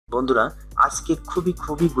বন্ধুরা, আজকে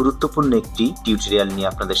খুবই গুরুত্বপূর্ণ একটি টিউটোরিয়াল নিয়ে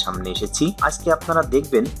আপনাদের সামনে এসেছি। আজকে আপনারা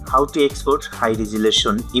দেখবেন how to export high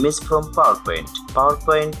resolution image from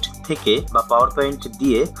PowerPoint থেকে বা পাওয়ারপয়েন্ট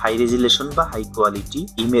দিয়ে হাই রেজুলেশন বা হাই কোয়ালিটি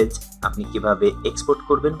ইমেজ আপনি কিভাবে এক্সপোর্ট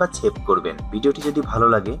করবেন বা সেভ করবেন। ভিডিওটি যদি ভালো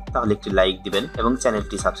লাগে তাহলে একটি লাইক দিবেন এবং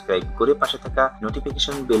চ্যানেলটি সাবস্ক্রাইব করে পাশে থাকা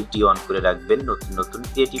নোটিফিকেশন বেলটি অন করে রাখবেন নতুন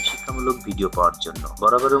ক্রিয়েটিভ শিক্ষামূলক ভিডিও পাওয়ার জন্য।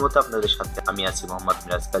 বরাবরের মতো আপনাদের সাথে আমি আছি মোহাম্মদ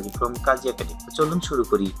মিরাজ কাজী ফ্রম কাজী একাডেমি। চলুন শুরু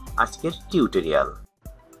করি আজকের tutorial.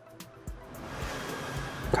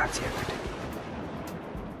 Kazi academy.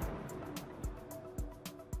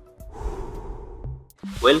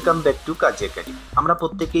 Welcome back to Kazi academy. আমরা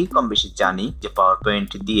প্রত্যেকেই কম বেশি জানি যে পাওয়ার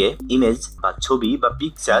পয়েন্ট দিয়ে ইমেজ বা ছবি বা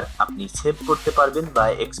পিকচার আপনি সেভ করতে পারবেন বা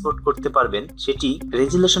এক্সপোর্ট করতে পারবেন। সেটি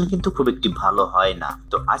রেজুলেশন কিন্তু খুব একটি ভালো হয় না।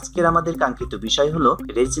 তো আজকের আমাদের কাঙ্ক্ষিত বিষয় হলো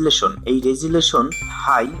রেজুলেশন। এই রেজুলেশন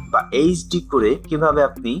হাই বা এইচডি করে কিভাবে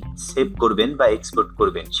আপনি সেভ করবেন বা এক্সপোর্ট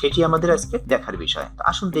করবেন, সেটি আমাদের আজকে দেখার বিষয়।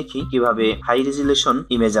 আসুন দেখি কিভাবে হাই রেজুলেশন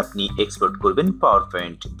ইমেজ আপনি এক্সপোর্ট করবেন পাওয়ার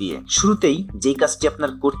পয়েন্ট দিয়ে। শুরুতেই যে কাজটি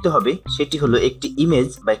আপনার করতে হবে সেটি হলো একটি ইমেজ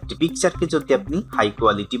বা একটি পিকচারকে যদি আপনি হাই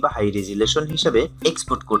কোয়ালিটি বা হাই রেজুলেশন হিসেবে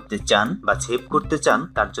এক্সপোর্ট করতে চান বা সেভ করতে চান,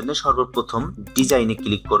 তার জন্য সর্বপ্রথম ডিজাইনে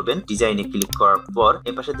ক্লিক করবেন। ডিজাইনে ক্লিক করার পর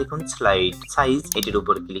এপাশে দেখুন স্লাইড সাইজ, এটির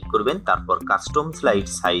উপর ক্লিক করবেন। তারপর কাস্টম স্লাইড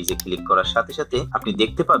সাইজে ক্লিক করার সাথে সাথে আপনি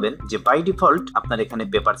দেখতে পাবেন যে বাই ডিফল্ট আপনার এখানে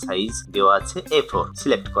পেপার সাইজ দেওয়া আছে A4,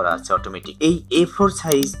 সিলেক্ট করা আছে অটোমেটিক। এই A4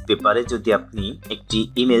 সাইজ পেপারে যদি আপনি একটি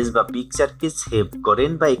ইমেজ বা পিকচারকে সেভ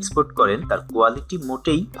করেন বা এক্সপোর্ট করেন, তার কোয়ালিটি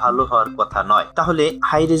মোটেই ভালো হওয়ার কথা নয়। তাহলে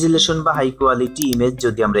হাই রেজুলেশন বা হাই কোয়ালিটি ইমেজ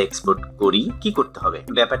যদি আমরা এক্সপোর্ট করি, কি করতে হবে?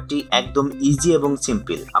 ব্যাপারটি একদম ইজি এবং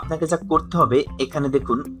সিম্পল। আপনাকে যা করতে হবে, এখানে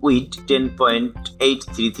দেখুন উইডথ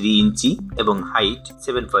 10.833 ইঞ্চি এবং হাইট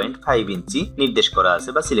 7.5 ইঞ্চি নির্দেশ করা আছে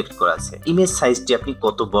বা সিলেক্ট করা আছে। ইমেজ সাইজটি আপনি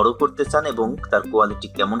কত বড় করতে চান এবং তার কোয়ালিটি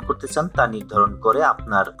কেমন করতে চান তা নির্ধারণ করে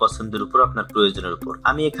আপনার পছন্দের উপর, আপনার প্রয়োজনের উপর।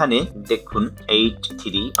 আমি এখানে দেখুন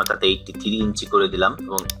 83 ইঞ্চি করে দিলাম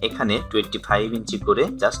এবং এখানে 25 ইঞ্চি করে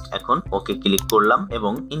জাস্ট এখন ওকে ক্লিক করলাম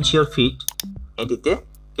এবং ইনশিওর ফিট এটিতে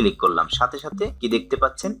ক্লিক করলাম। সাথে সাথে কি দেখতে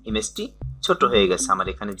পাচ্ছেন, ইমেজটি ছোট হয়ে গেছে। আমার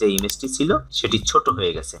এখানে যে ইমেজটি ছিল সেটি ছোট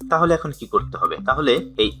হয়ে গেছে। তাহলে এখন কি করতে হবে? তাহলে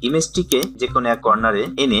এই ইমেজটিকে যে কোনো এক কর্নারে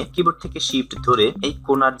এনে কিবোর্ড থেকে শিফট ধরে এই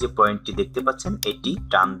কোণার যে পয়েন্টটি দেখতে পাচ্ছেন এটি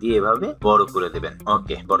টান দিয়ে এভাবে বড় করে দেবেন।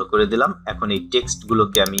 ওকে, বড় করে দিলাম। এখন এই টেক্সট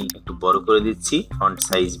গুলোকে আমি একটু বড় করে দিচ্ছি, ফন্ট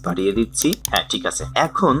সাইজ বাড়িয়ে দিচ্ছি। হ্যাঁ, ঠিক আছে।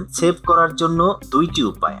 এখন সেভ করার জন্য দুইটি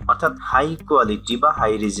উপায়, অর্থাৎ হাই কোয়ালিটি বা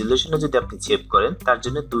হাই রেজুলেশনে যদি আপনি সেভ করেন তার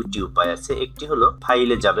জন্য দুইটি উপায় আছে। একটি হলো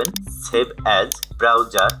ফাইলে যাবেন, সেভ অ্যাজ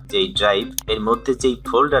ব্রাউজার, যেই ড্রাইভ এর মধ্যে যেই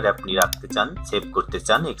ফোল্ডারে আপনি রাখতে চান, সেভ করতে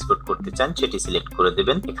চান, এক্সপোর্ট করতে চান, সেটি সিলেক্ট করে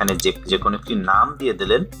দেবেন। এখানে যে কোনো একটি নাম দিয়ে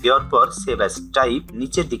দিলেন। দেওয়ার পর সেভ অ্যাজ টাইপ,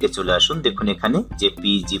 নিচের দিকে চলে আসুন। দেখুন এখানে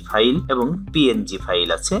জেপিইজি ফাইল এবং পিএনজি ফাইল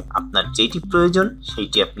আছে। আপনার যেটি প্রয়োজন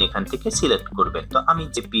সেইটি আপনি এখান থেকে সিলেক্ট করবেন। তো আমি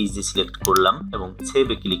জেপিইজি সিলেক্ট করলাম এবং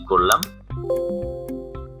সেভে ক্লিক করলাম।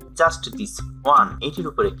 জাস্ট দিস ওয়ান, এটির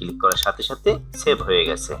উপরে ক্লিক করার সাথে সাথে সেভ হয়ে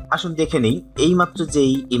গেছে। আসুন দেখে নেই এইমাত্র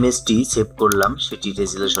যেই ইমেজটি সেভ করলাম সেটি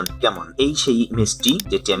রেজুলেশন কেমন। এই সেই ইমেজটি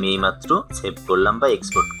যেটি আমি এইমাত্র সেভ করলাম বা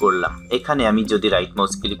এক্সপোর্ট করলাম। এখানে আমি যদি রাইট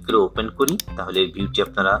মাউস ক্লিক করে ওপেন করি তাহলে এর ভিউটি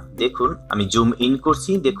আপনারা দেখুন। আমি জুম ইন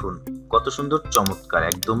করছি, দেখুন কত সুন্দর চমৎকার,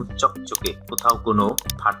 একদম চকচকে, কোথাও কোনো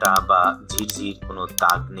ফাটা বা ঝিরঝির কোনো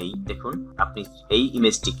দাগ নেই। দেখুন আপনি এই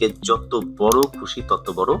ইমেজটিকে যত বড় খুশি তত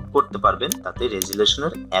বড় করতে পারবেন, তাতে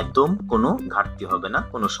রেজুলেশনের একদম কোনো ঘাটতি হবে না,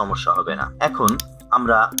 কোনো সমস্যা হবে না। এখন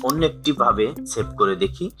আমরা অন্য একটি ভাবে সেভ করে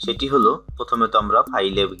দেখি। সেটি হলো, প্রথমে তো আমরা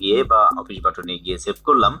ফাইলে গিয়ে বা অফিস বাটনে গিয়ে সেভ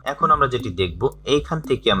করলাম। এখন আমরা যেটি দেখব, এইখান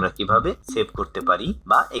থেকে আমরা কিভাবে সেভ করতে পারি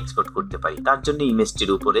বা এক্সপোর্ট করতে পারি। তার জন্য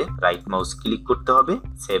ইমেজটির উপরে রাইট মাউস ক্লিক করতে হবে,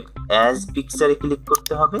 সেভ অ্যাজ পিকচারে ক্লিক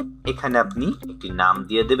করতে হবে। এখানে আপনি একটি নাম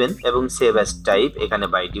দিয়ে দেবেন এবং সেভ অ্যাজ টাইপ, এখানে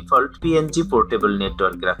by default PNG portable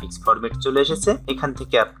network graphics format চলে এসেছে। এখান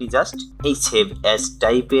থেকে আপনি জাস্ট এই সেভ অ্যাজ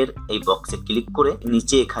টাইপের এই বক্সে ক্লিক করে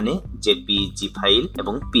নিচে এখানে জেপিইজি ফাইল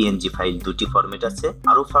এবং পিএনজি ফাইল দুটি ফরম্যাট আছে,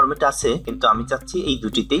 আরো ফরম্যাট আছে, কিন্তু আমি চাচ্ছি এই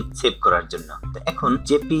দুটিতেই সেভ করার জন্য। তো এখন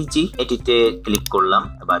জেপিইজি এটিতে ক্লিক করলাম,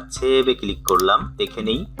 আবার সেভে ক্লিক করলাম। দেখে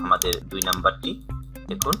নেই আমাদের 2 নাম্বারটি,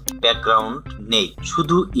 দেখুন ব্যাকগ্রাউন্ড নেই,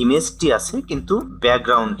 শুধু ইমেজটি আছে কিন্তু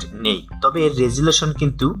ব্যাকগ্রাউন্ড নেই। তবে এর রেজুলেশন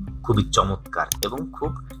কিন্তু খুবই চমৎকার এবং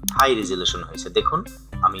খুব হাই রেজুলেশন হয়েছে। দেখুন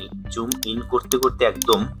আমি জুম ইন করতে করতে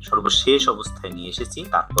একদম সর্বশেষ অবস্থায় নিয়ে এসেছি,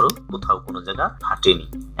 তারপরও কোথাও কোনো জায়গা ফাটেনি,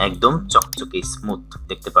 একদম চকচকে স্মুথ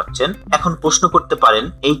দেখতে পাচ্ছেন। এখন প্রশ্ন করতে পারেন,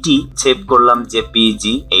 এইটি সেভ করলাম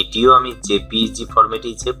জেপিইজি, এইটিও আমি জেপিইজি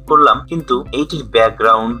ফরম্যাটেই সেভ করলাম, কিন্তু এইটির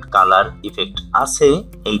ব্যাকগ্রাউন্ড কালার ইফেক্ট আছে,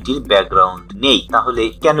 এইটির ব্যাকগ্রাউন্ড নেই, তাহলে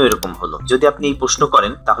কেন এরকম হলো? যদি আপনি এই প্রশ্ন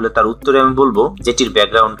করেন তাহলে তার উত্তরে আমি বলবো, যেটির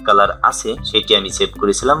ব্যাকগ্রাউন্ড কালার আছে সেটি আমি সেভ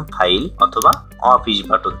করেছিলাম ফাইল অথবা অফিস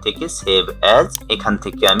বাটন থেকে সেভ অ্যাজ, এখান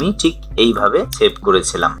থেকে আমি ঠিক এইভাবে সেভ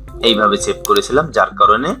করেছিলাম, যার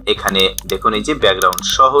কারণে এখানে দেখুন এই যে ব্যাকগ্রাউন্ড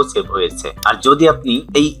সহ সেভ হয়েছে। আর যদি আপনি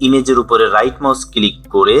এই ইমেজের উপরে রাইট মাউস ক্লিক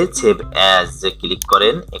করে সেভ অ্যাজ ক্লিক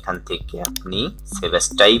করেন, এখান থেকে আপনি সেভ অ্যাজ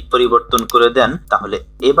টাইপ পরিবর্তন করে দেন, তাহলে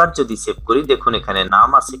এবার যদি সেভ করি দেখুন এখানে নাম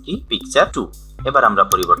আছে কি পিকচার 2। এবার আমরা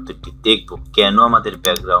পরিবর্তনটি দেখব কেন আমাদের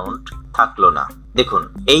ব্যাকগ্রাউন্ড থাকলো না। দেখুন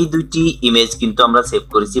এই দুইটি ইমেজ কিন্তু আমরা সেভ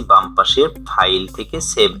করেছি বাম পাশে ফাইল থেকে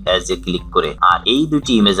সেভ অ্যাজ এ ক্লিক করে, আর এই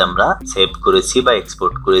দুইটি ইমেজ আমরা সেভ করেছি বা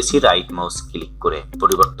এক্সপোর্ট করেছি রাইট মাউস ক্লিক করে।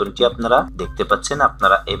 পরিবর্তনটি আপনারা দেখতে পাচ্ছেন।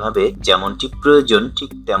 আপনারা এভাবে যেমনটি প্রয়োজন ঠিক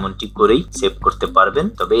তেমনটি করেই সেভ করতে পারবেন।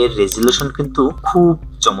 তবে এর রেজুলেশন কিন্তু খুব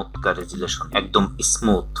চমৎকার রেজুলেশন, একদম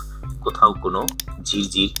স্মুথ, কোথাও কোনো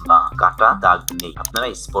ঝিরঝির বা কাটা দাগ নেই। আপনারা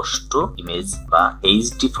স্পষ্ট ইমেজ বা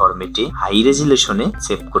এইচডি ফরম্যাটে হাই রেজুলেশনে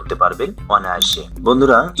সেভ করতে পারবেন অনায়াসে।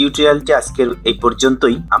 বন্ধুরা, টিউটোরিয়ালটি আজকের এই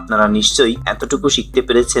পর্যন্তই। আপনারা নিশ্চয়ই এতটুকু শিখতে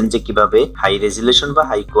পেরেছেন যে কিভাবে হাই রেজুলেশন বা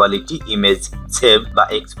হাই কোয়ালিটি ইমেজ সেভ বা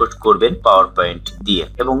এক্সপোর্ট করবেন পাওয়ার পয়েন্ট দিয়ে,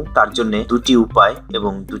 এবং তার জন্য দুটি উপায়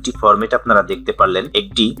এবং দুটি ফরম্যাট আপনারা দেখতে পারলেন,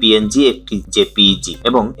 একটি পিএনজি, একটি জেপিইজি,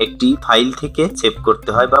 এবং একটি ফাইল থেকে সেভ করতে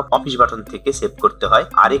হয় বা অফিস বাটন থেকে সেভ করতে হয়,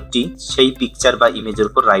 আরেকটি সেই পিকচার বা ইমেজের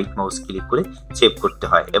উপর রাইট মাউস ক্লিক করে সেভ করতে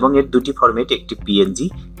হয়, এবং এর দুটি ফরম্যাট, একটি পিএনজি,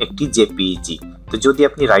 একটি জেপিইজি। তো যদি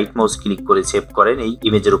আপনি রাইট মাউস ক্লিক করে সেভ করেন এই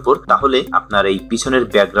ইমেজের উপর, তাহলে আপনার এই পিছনের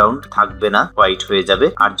ব্যাকগ্রাউন্ড থাকবে না, হোয়াইট হয়ে যাবে।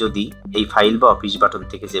 আর যদি এই ফাইল বা অফিস বাটন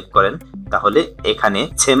থেকে সেভ করেন, তাহলে এখানে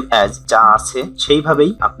সেম অ্যাজ যা আছে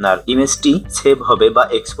সেইভাবেই আপনার ইমেজটি সেভ হবে বা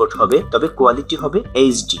এক্সপোর্ট হবে, তবে কোয়ালিটি হবে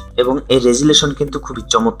এইচডি, এবং এর রেজুলেশন কিন্তু খুবই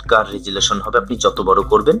চমৎকার রেজুলেশন হবে। আপনি যত বড়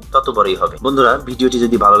করবেন তত বড়ই হবে। বন্ধুরা, ভিডিওটি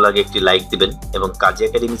যদি ভালো লাগে একটি লাইক দিবেন এবং কাজী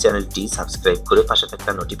একাডেমি চ্যানেলটি সাবস্ক্রাইব করে পাশে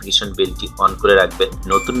থাকা নোটিফিকেশন বেলটি অন করে রাখবেন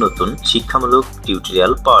নতুন নতুন শিক্ষামূলক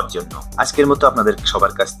টিউটোরিয়াল পাওয়ার জন্য। আজকের মতো আপনাদের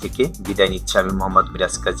সবার কাছ থেকে বিদায় নিচ্ছি আমি মোহাম্মদ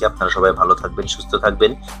মিরাজ কাজী। আপনারা সবাই ভালো থাকবেন, সুস্থ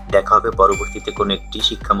থাকবেন। দেখা হবে পরবর্তীতে কোনো একটি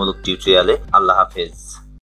শিক্ষামূলক টিউটোরিয়ালে। আল্লাহ হাফেজ।